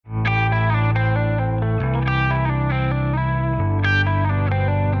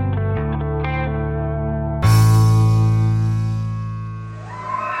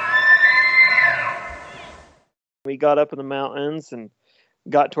got up in the mountains and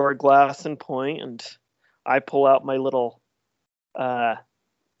got to our glassing point, and I pull out my little,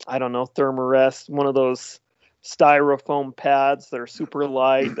 Thermarest, one of those styrofoam pads that are super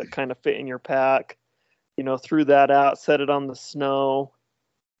light that kind of fit in your pack. Threw that out, set it on the snow,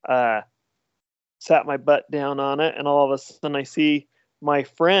 sat my butt down on it, and all of a sudden I see my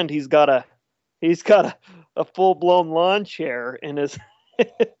friend. He's got a full blown lawn chair in his.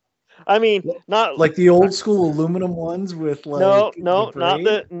 I mean, not like the old school aluminum ones with like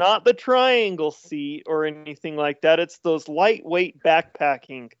not the triangle seat or anything like that. It's those lightweight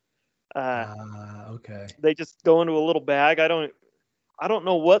backpacking. Okay. They just go into a little bag. I don't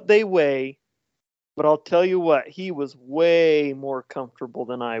know what they weigh, but I'll tell you what, he was way more comfortable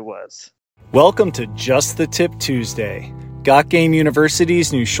than I was. Welcome to Just the Tip Tuesday, Got Game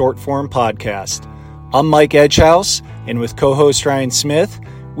University's new short-form podcast. I'm Mike Edgehouse, and with co-host Ryan Smith,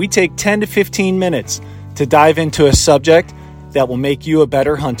 we take 10 to 15 minutes to dive into a subject that will make you a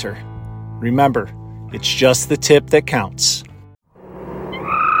better hunter. Remember, it's just the tip that counts.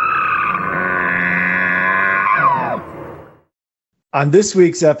 On this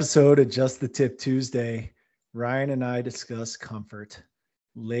week's episode of Just the Tip Tuesday, Ryan and I discuss comfort.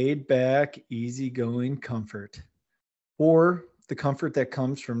 Laid back, easygoing comfort. Or the comfort that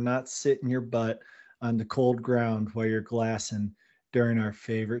comes from not sitting your butt on the cold ground while you're glassing during our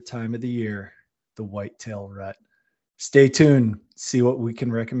favorite time of the year, the whitetail rut. Stay tuned, see what we can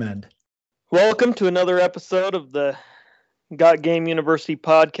recommend. Welcome to another episode of the Got Game University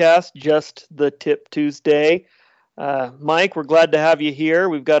podcast, Just the Tip Tuesday. Mike, we're glad to have you here.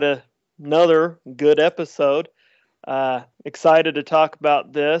 We've got another good episode. Excited to talk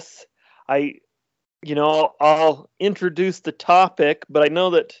about this. I'll introduce the topic, but I know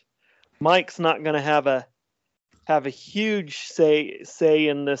that Mike's not going to have a huge say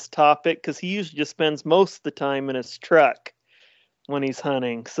in this topic because he usually just spends most of the time in his truck when he's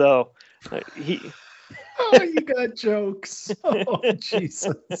hunting. So Oh, you got jokes. Oh,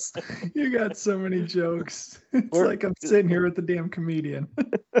 Jesus. You got so many jokes. It's like I'm sitting here with the damn comedian.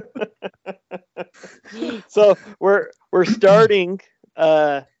 So we're starting.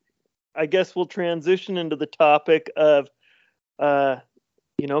 I guess we'll transition into the topic of,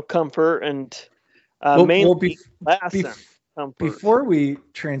 comfort and mainly comfort. Before we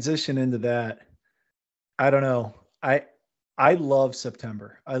transition into that, I don't know. I love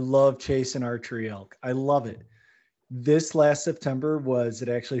September. I love chasing archery elk. I love it. This last September it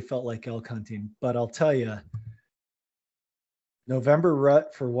actually felt like elk hunting, but I'll tell you, November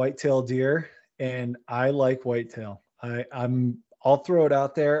rut for whitetail deer, and I like whitetail. I'll throw it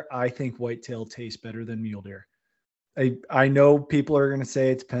out there. I think whitetail tastes better than mule deer. I know people are going to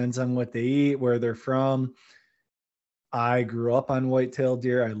say it depends on what they eat, where they're from. I grew up on whitetail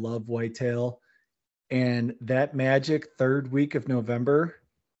deer. I love whitetail. And that magic third week of November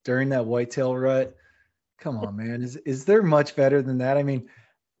during that whitetail rut, come on, man. Is there much better than that? I mean,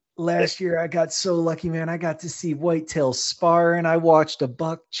 last year I got so lucky, man. I got to see whitetail spar, and I watched a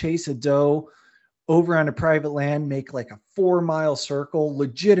buck chase a doe over on a private land, make like a 4-mile circle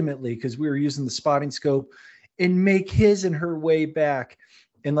legitimately because we were using the spotting scope, and make his and her way back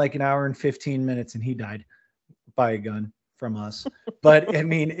in like an hour and 15 minutes. And he died by a gun from us. But I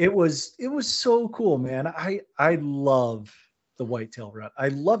mean, it was so cool, man. I love the whitetail rut. I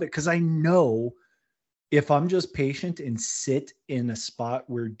love it because I know if I'm just patient and sit in a spot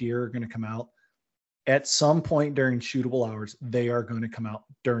where deer are going to come out at some point during shootable hours, they are going to come out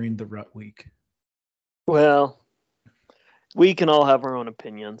during the rut week. Well, we can all have our own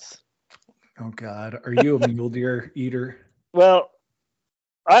opinions. Oh God. Are you a mule deer eater? Well,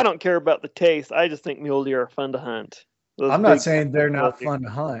 I don't care about the taste. I just think mule deer are fun to hunt. I'm not saying they're not fun to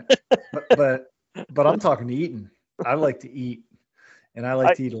hunt, but I'm talking to eating. I like to eat, and I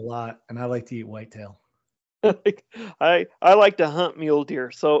like to eat a lot, and I like to eat whitetail. I like to hunt mule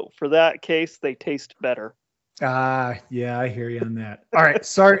deer, so for that case, they taste better. Yeah, I hear you on that. All right,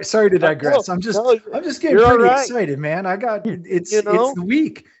 sorry to digress. I'm just getting pretty excited, man. It's the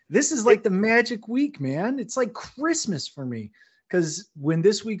week. This is like the magic week, man. It's like Christmas for me because when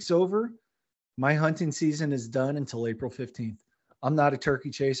this week's over, my hunting season is done until April 15th. I'm not a turkey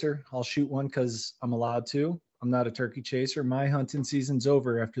chaser. I'll shoot one because I'm allowed to. I'm not a turkey chaser. My hunting season's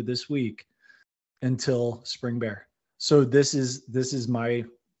over after this week until spring bear. So this is my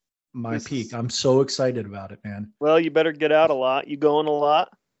peak. I'm so excited about it, man. Well, you better get out a lot. You going a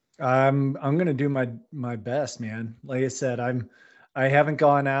lot? I'm gonna do my best, man. Like I said, I haven't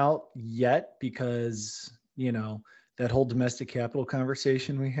gone out yet because that whole domestic capital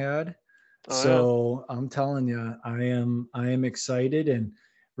conversation we had. So I'm telling you, I am excited. And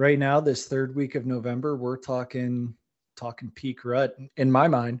right now, this third week of November, we're talking peak rut in my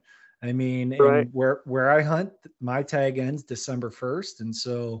mind. I mean, Right. and where I hunt, my tag ends December 1st. And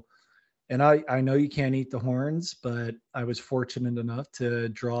so, and I know you can't eat the horns, but I was fortunate enough to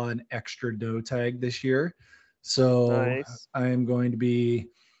draw an extra doe tag this year. So Nice. I am going to be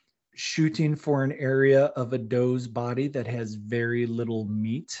shooting for an area of a doe's body that has very little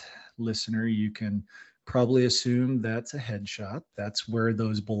meat. Listener, you can probably assume that's a headshot. That's where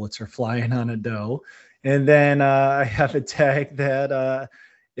those bullets are flying on a doe. And then I have a tag that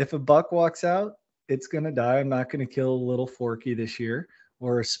if a buck walks out, it's going to die. I'm not going to kill a little forky this year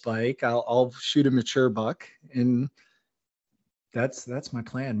or a spike. I'll shoot a mature buck, and that's my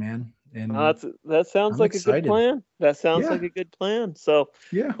plan, man. And That sounds I'm like a good excited. plan. That sounds Yeah. like a good plan. So,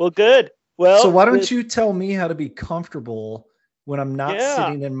 Yeah. well, good. Well, So why don't you tell me how to be comfortable when I'm not Yeah.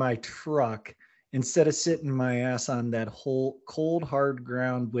 sitting in my truck instead of sitting my ass on that whole cold, hard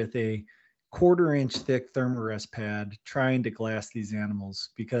ground with a 1/4 inch thick thermarest pad trying to glass these animals,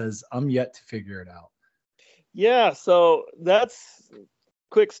 because I'm yet to figure it out. Yeah, so that's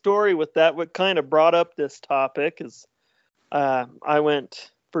quick story with that. What kind of brought up this topic is I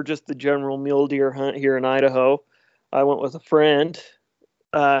went for just the general mule deer hunt here in Idaho. I went with a friend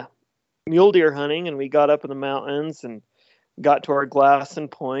mule deer hunting, and we got up in the mountains and got to our glassing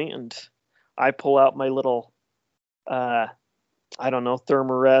point, and I pull out my little I don't know,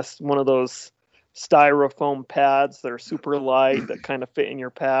 thermarest, one of those styrofoam pads that are super light that kind of fit in your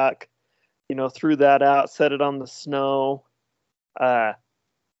pack. Threw that out, set it on the snow,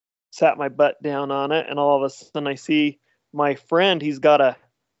 sat my butt down on it, and all of a sudden I see my friend. He's got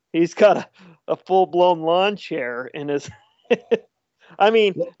a full blown lawn chair in his. I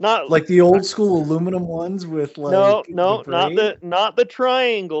mean, not like the old school aluminum ones with like no, the not the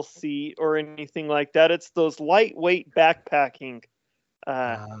triangle seat or anything like that. It's those lightweight backpacking.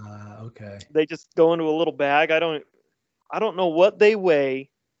 Okay. They just go into a little bag. I don't know what they weigh.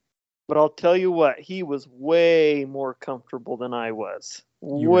 But I'll tell you what, he was way more comfortable than I was.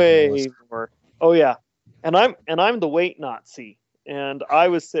 You were jealous. Way more. Oh yeah. And I'm the weight Nazi. And I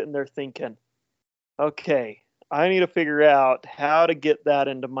was sitting there thinking, okay, I need to figure out how to get that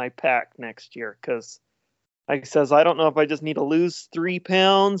into my pack next year. Cause like I says, I don't know if I just need to lose 3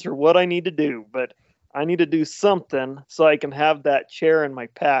 pounds or what I need to do, but I need to do something so I can have that chair in my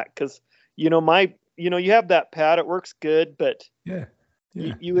pack. Cause you have that pad, it works good, but Yeah.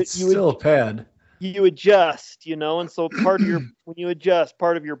 it's still a pad. You adjust, and so when you adjust,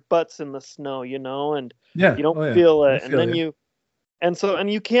 part of your butt's in the snow, and Yeah. you don't Oh, yeah. feel I it, and feel then you.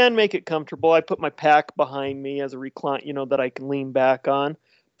 and you can make it comfortable. I put my pack behind me as a recline, that I can lean back on,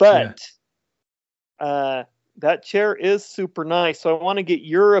 but that chair is super nice. So I want to get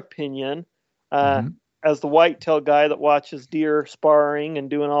your opinion, as the whitetail guy that watches deer sparring and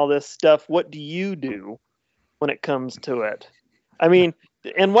doing all this stuff. What do you do when it comes to it? I mean,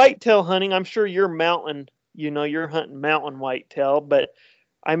 and whitetail hunting, I'm sure you're you're hunting mountain whitetail, but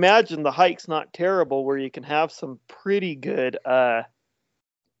I imagine the hike's not terrible where you can have some pretty good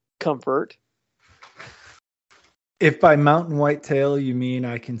comfort. If by mountain whitetail you mean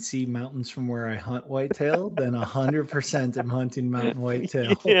I can see mountains from where I hunt whitetail, then 100% I'm hunting mountain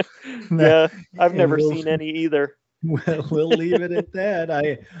whitetail. Yeah, I've never seen any either. We'll leave it at that.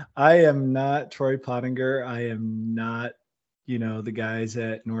 I am not Troy Pottinger. I am not the guys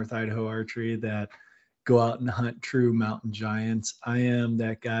at North Idaho Archery that go out and hunt true mountain giants. I am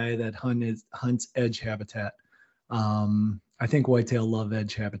that guy that hunts edge habitat. I think whitetail love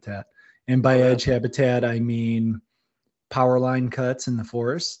edge habitat. And by edge habitat, I mean power line cuts in the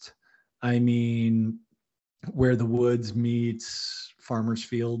forest. I mean where the woods meets farmers'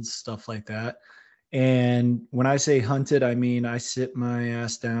 fields, stuff like that. And when I say hunted, I mean I sit my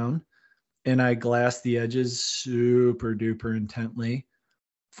ass down and I glass the edges super duper intently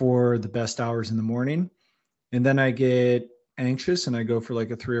for the best hours in the morning. And then I get anxious and I go for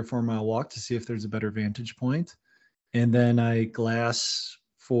like a 3 or 4 mile walk to see if there's a better vantage point. And then I glass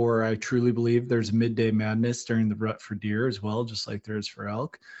for, I truly believe there's midday madness during the rut for deer as well, just like there is for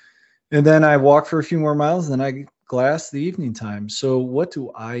elk. And then I walk for a few more miles, and then I glass the evening time. So what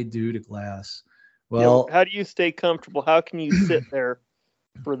do I do to glass? Well, how do you stay comfortable? How can you sit there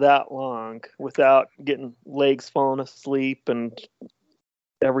for that long without getting legs falling asleep and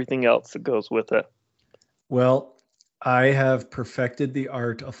everything else that goes with it? Well, I have perfected the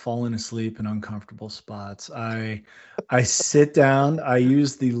art of falling asleep in uncomfortable spots. I sit down, I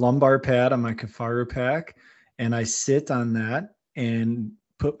use the lumbar pad on my Kafaru pack, and I sit on that and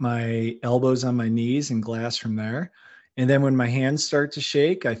put my elbows on my knees and glass from there. And then when my hands start to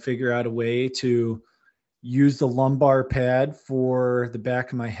shake, I figure out a way to use the lumbar pad for the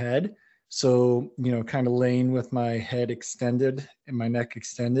back of my head. So, kind of laying with my head extended and my neck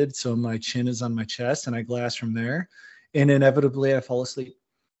extended. So my chin is on my chest and I glass from there. And inevitably I fall asleep.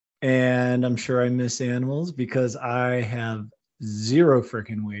 And I'm sure I miss animals because I have zero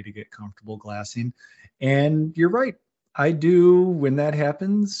freaking way to get comfortable glassing. And you're right. I do, when that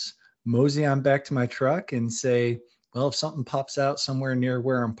happens, mosey on back to my truck and say, well, if something pops out somewhere near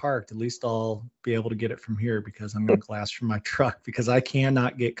where I'm parked, at least I'll be able to get it from here because I'm going to glass from my truck because I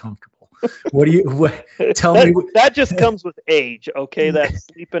cannot get comfortable. Tell me? That just comes with age, okay? That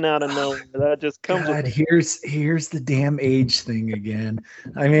sleeping out of nowhere, that just comes God, with. Here's the damn age thing again.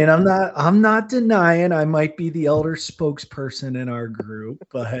 I mean, I'm not denying I might be the elder spokesperson in our group,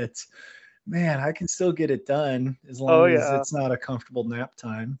 but man, I can still get it done as long as it's not a comfortable nap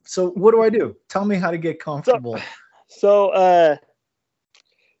time. So what do I do? Tell me how to get comfortable.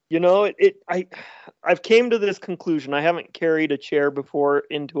 I've came to this conclusion. I haven't carried a chair before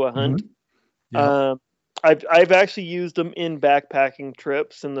into a hunt. Mm-hmm. Yep. I've actually used them in backpacking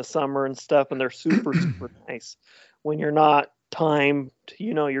trips in the summer and stuff, and they're super, super nice when you're not timed.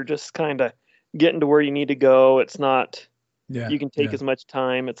 You're just kind of getting to where you need to go. It's not, you can take as much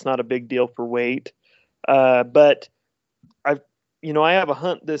time. It's not a big deal for weight. But I have a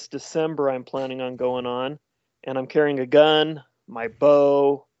hunt this December I'm planning on going on, and I'm carrying a gun, my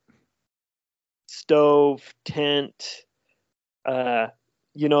bow, stove, tent,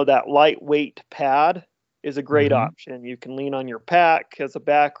 that lightweight pad is a great option. You can lean on your pack as a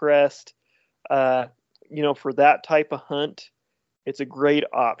backrest. For that type of hunt, it's a great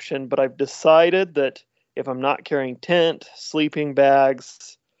option. But I've decided that if I'm not carrying tent, sleeping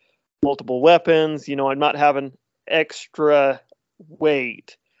bags, multiple weapons, I'm not having extra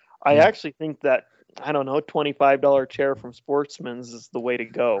weight. I actually think that, I don't know, $25 chair from Sportsman's is the way to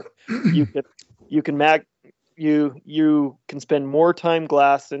go. You can spend more time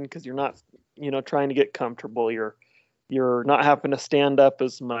glassing because you're not, trying to get comfortable. You're not having to stand up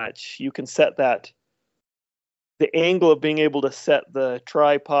as much. You can set the angle of being able to set the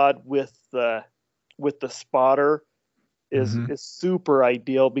tripod with the spotter is super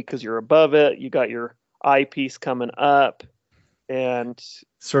ideal because you're above it. You got your eyepiece coming up. And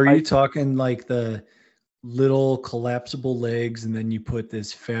so are you talking like the little collapsible legs and then you put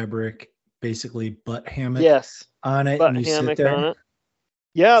this fabric, basically butt hammock on it and you sit there? On it.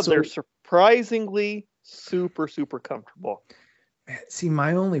 Yeah, they're surprisingly super, super comfortable. See,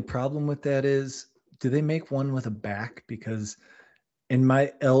 my only problem with that is, do they make one with a back? Because in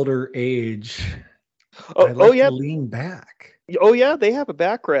my elder age, I like to lean back. Oh yeah, they have a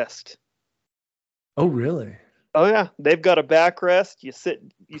backrest. Oh really? Oh yeah, they've got a backrest. You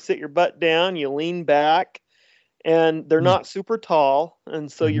sit your butt down, you lean back, and they're not super tall,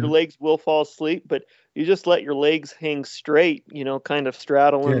 and so your legs will fall asleep, but you just let your legs hang straight, kind of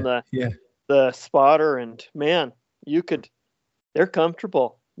straddling the spotter, and man, they're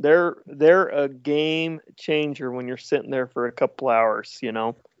comfortable. They're a game changer when you're sitting there for a couple hours,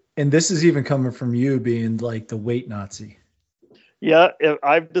 And this is even coming from you being like the weight Nazi. Yeah,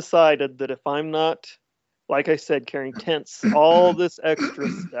 I've decided that if I'm not, like I said, carrying tents, all this extra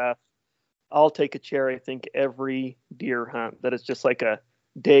stuff, I'll take a chair, I think, every deer hunt. That is just like a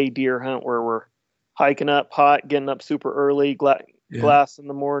day deer hunt where we're hiking up hot, getting up super early, glass in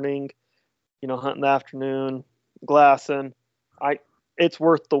the morning, hunt in the afternoon, glassing. It's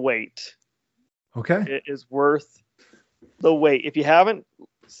worth the wait. Okay. It is worth the wait. If you haven't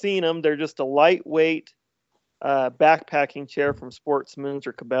seen them, they're just a lightweight backpacking chair from Sportsman's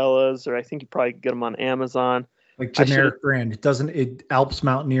or Cabela's, or I think you probably get them on Amazon. Like generic brand. It Alps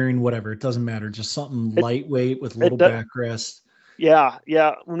Mountaineering, whatever. It doesn't matter. Just something lightweight with little backrest. Yeah.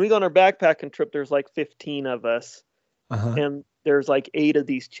 When we go on our backpacking trip, there's like 15 of us, and there's like 8 of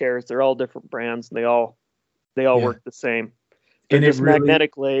these chairs. They're all different brands, and they all work the same. They're just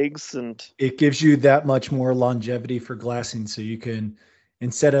magnetic legs, and it gives you that much more longevity for glassing. So you can,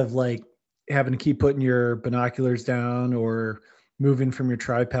 instead of like having to keep putting your binoculars down or moving from your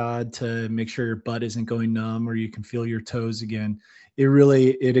tripod to make sure your butt isn't going numb or you can feel your toes again,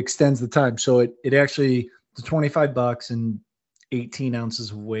 it extends the time. So it actually, the $25 and 18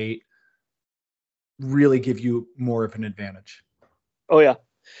 ounces of weight really give you more of an advantage. Oh yeah.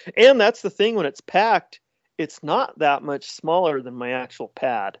 And that's the thing, when it's packed, it's not that much smaller than my actual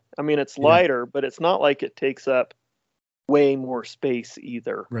pad. I mean, it's lighter, but it's not like it takes up way more space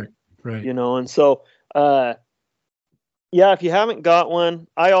either. Right. And so, if you haven't got one,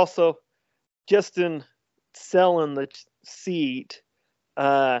 I also, just in selling the seat,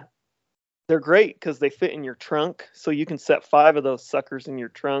 there's they're great because they fit in your trunk. So you can set 5 of those suckers in your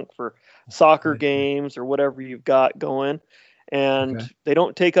trunk for soccer games or whatever you've got going. And they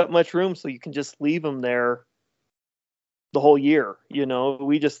don't take up much room, so you can just leave them there the whole year.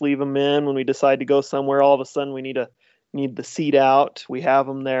 We just leave them in when we decide to go somewhere. All of a sudden we need the seat out. We have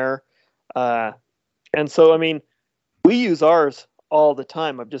them there. And so, I mean, we use ours all the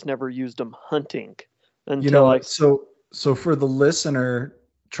time. I've just never used them hunting until So for the listener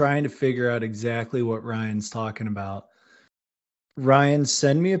trying to figure out exactly what Ryan's talking about, Ryan,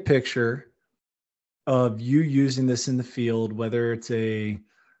 send me a picture of you using this in the field, whether it's a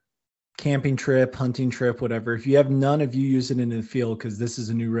camping trip, hunting trip, whatever. If you have none of you use it in the field, because this is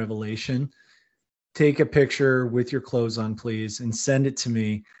a new revelation, take a picture with your clothes on, please, and send it to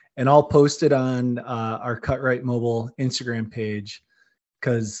me. And I'll post it on our Cut Right Mobile Instagram page.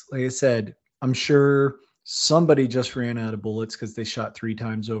 Because like I said, I'm sure somebody just ran out of bullets because they shot 3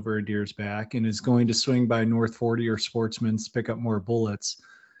 times over a deer's back and is going to swing by North 40 or Sportsman's to pick up more bullets.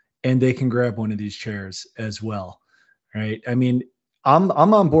 And they can grab one of these chairs as well. Right. I mean, I'm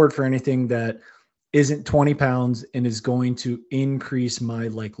on board for anything that isn't 20 pounds and is going to increase my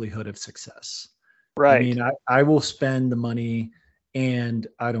likelihood of success. Right. I mean, I will spend the money, and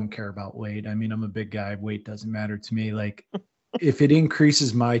I don't care about weight. I mean, I'm a big guy. Weight doesn't matter to me. Like, if it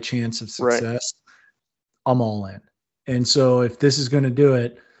increases my chance of success, I'm all in. And so if this is going to do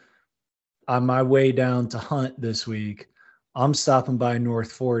it, on my way down to hunt this week, I'm stopping by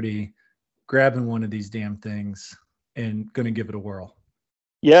North 40, grabbing one of these damn things, and going to give it a whirl.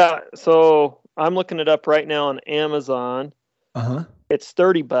 Yeah. So I'm looking it up right now on Amazon. It's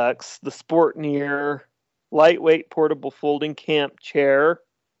 $30. The Sportneer lightweight portable folding camp chair.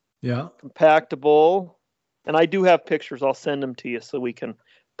 Yeah. Compactable. And I do have pictures. I'll send them to you so we can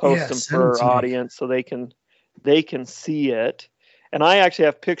post them for our audience so they can see it. And I actually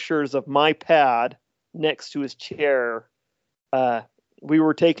have pictures of my pad next to his chair. We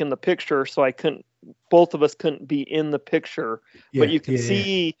were taking the picture, so both of us couldn't be in the picture, but you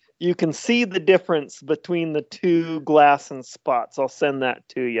can see the difference between the 2 glass and spots. I'll send that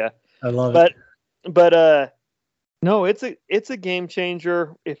to you. I love it. But no, it's a game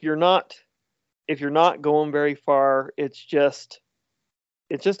changer. If you're not going very far, it's just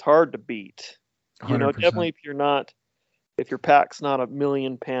hard to beat. 100%. Definitely if your pack's not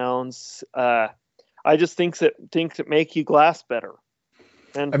 1,000,000 pounds, I just think it make you glass better.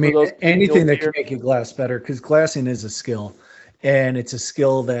 And I mean, anything that can make you glass better, because glassing is a skill, and it's a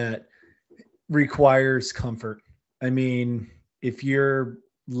skill that requires comfort. I mean, if your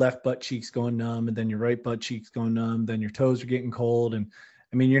left butt cheek's going numb and then your right butt cheek's going numb, then your toes are getting cold. And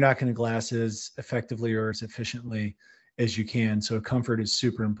I mean, you're not going to glass as effectively or as efficiently as you can. So comfort is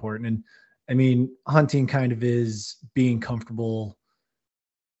super important. And I mean, hunting kind of is being comfortable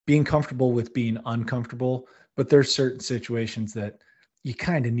with being uncomfortable, but there's certain situations that you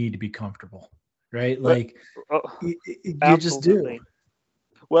kind of need to be comfortable, right? Like you just do.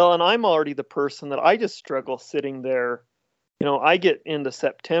 Well, and I'm already the person that I just struggle sitting there. I get into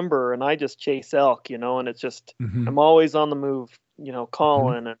September and I just chase elk, and it's just, I'm always on the move,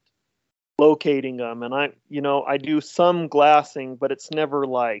 calling and locating them. And I do some glassing, but it's never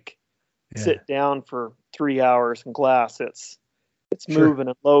like sit down for 3 hours and glass. It's moving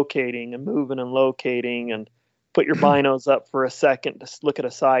and locating and moving and locating, and put your binos up for a second to look at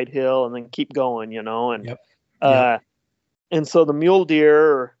a side hill and then keep going, and, and so the mule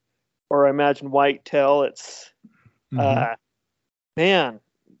deer or I imagine whitetail, it's, man,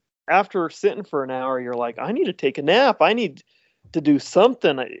 after sitting for an hour, you're like, I need to take a nap. I need to do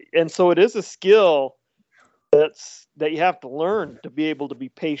something. And so it is a skill that you have to learn to be able to be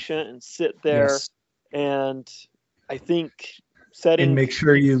patient and sit there. Yes. And I think and make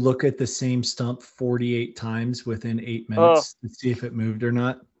sure you look at the same stump 48 times within 8 minutes to see if it moved or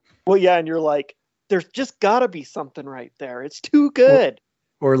not. Well, yeah. And you're like, there's just gotta be something right there. It's too good.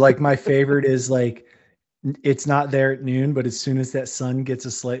 Or like my favorite is like, it's not there at noon, but as soon as that sun gets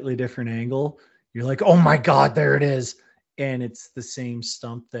a slightly different angle, you're like, oh my God, there it is. And it's the same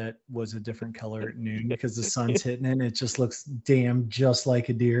stump that was a different color at noon because the sun's hitting it and it just looks just like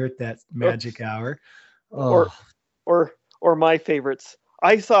a deer at that magic hour. Or my favorites.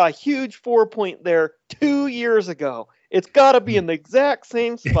 I saw a huge 4-point there 2 years ago. It's got to be in the exact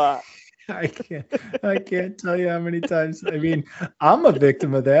same spot. I can't tell you how many times. I mean, I'm a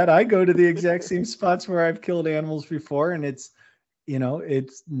victim of that. I go to the exact same spots where I've killed animals before, and it's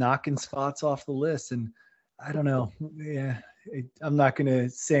knocking spots off the list. And I don't know. Yeah, I'm not going to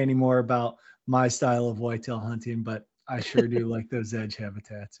say any more about my style of whitetail hunting, but I sure do like those edge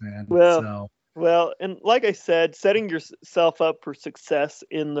habitats, man. Well, and like I said, setting yourself up for success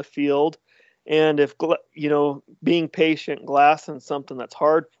in the field And if, being patient, glassing something that's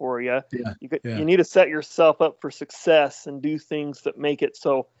hard for you, you need to set yourself up for success and do things that make it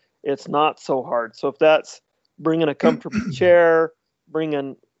so it's not so hard. So if that's bringing a comfortable chair,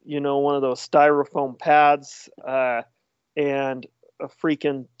 bringing, one of those styrofoam pads, and a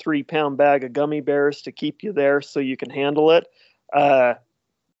freaking 3-pound bag of gummy bears to keep you there so you can handle it,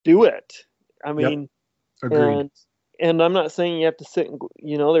 do it. I mean, Agreed. And I'm not saying you have to sit and,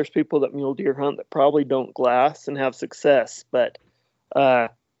 there's people that mule deer hunt that probably don't glass and have success, but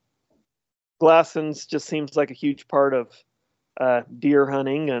glassing just seems like a huge part of deer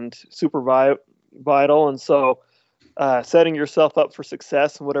hunting and super vital. And so setting yourself up for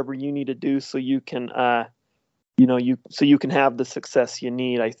success and whatever you need to do so you can, you can have the success you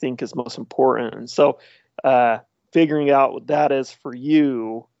need, I think is most important. And so figuring out what that is for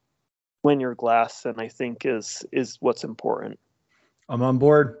you when you're glassing, I think is what's important. I'm on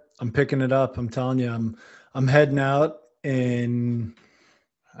board. I'm picking it up. I'm telling you, I'm heading out in,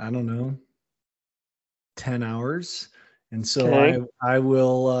 I don't know, 10 hours. And so I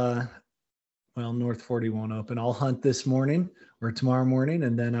will, North 40 won't open. I'll hunt this morning or tomorrow morning,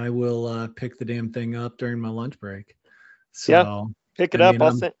 and then I will pick the damn thing up during my lunch break. So pick it up.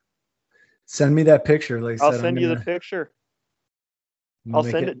 Send me that picture. I'll send you the picture. I'll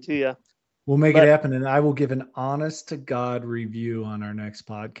send it to you. We'll make it happen, and I will give an honest to God review on our next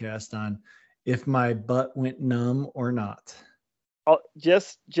podcast on if my butt went numb or not.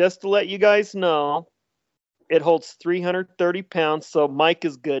 Just to let you guys know, it holds 330 pounds, so Mike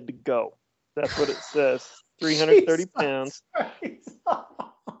is good to go. That's what it says. 330 pounds.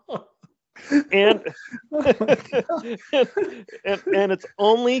 And, and it's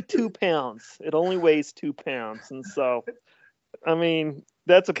only 2 pounds. It only weighs 2 pounds. And so, I mean,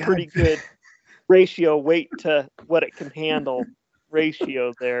 that's a pretty good ratio, weight to what it can handle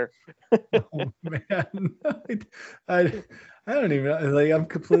ratio there. Oh, man. I don't even, I'm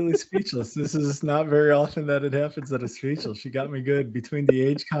completely speechless. This is not very often that it happens that I'm speechless. You got me good between the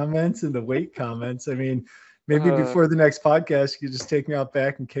age comments and the weight comments. I mean, maybe before the next podcast, you could just take me out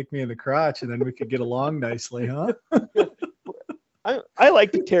back and kick me in the crotch, and then we could get along nicely, huh? I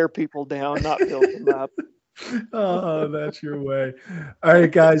like to tear people down, not build them up. Oh, that's your way. All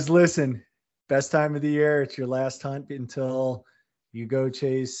right, guys, listen. Best time of the year. It's your last hunt until you go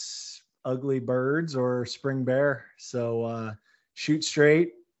chase ugly birds or spring bear. So shoot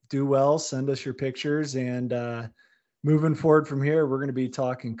straight, do well, send us your pictures, and moving forward from here, we're going to be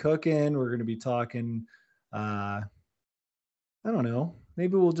talking cooking. We're going to be talking, I don't know,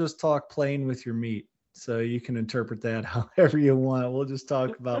 maybe we'll just talk playing with your meat. So you can interpret that however you want. We'll just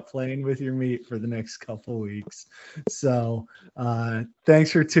talk about playing with your meat for the next couple weeks. So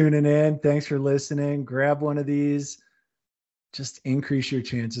thanks for tuning in. Thanks for listening. Grab one of these. Just increase your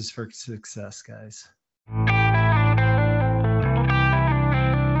chances for success, guys.